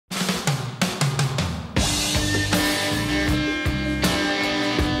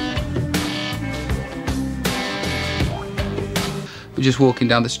we're just walking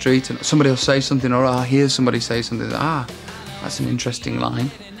down the street and somebody will say something, or I'll hear somebody say something, that's an interesting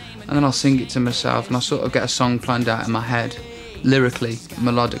line. And then I'll sing it to myself, and I'll sort of get a song planned out in my head, lyrically,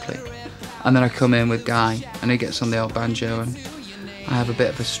 melodically. And then I come in with Guy, and he gets on the old banjo, and I have a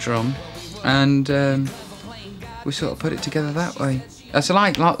bit of a strum, and we sort of put it together that way. That's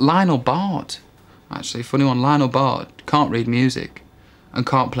like Lionel Bart, actually, funny one. Lionel Bart can't read music and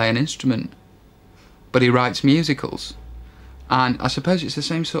can't play an instrument, but he writes musicals. And I suppose it's the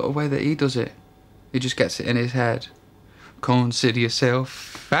same sort of way that he does it. He just gets it in his head. Consider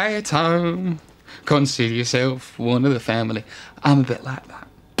yourself at home. Consider yourself one of the family. I'm a bit like that.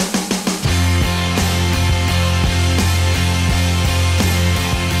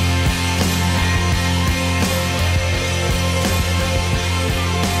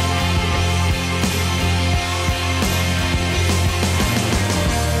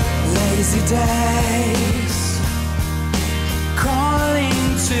 Lazy days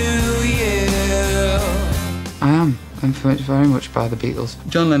calling to you. I am influenced very much by the Beatles.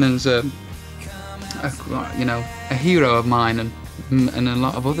 John Lennon's a hero of mine, and a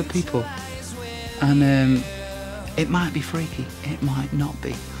lot of other people. And it might be freaky, it might not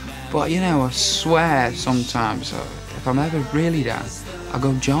be, but I swear sometimes if I'm ever really down, I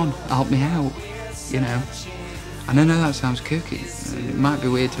go, John, help me out, And I know that sounds kooky. It might be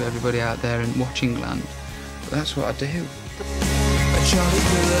weird to everybody out there in watching land, but that's what I do. A jolly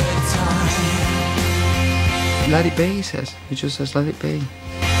good time. Let it be, he says. He just says, let it be.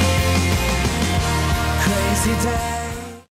 Crazy day.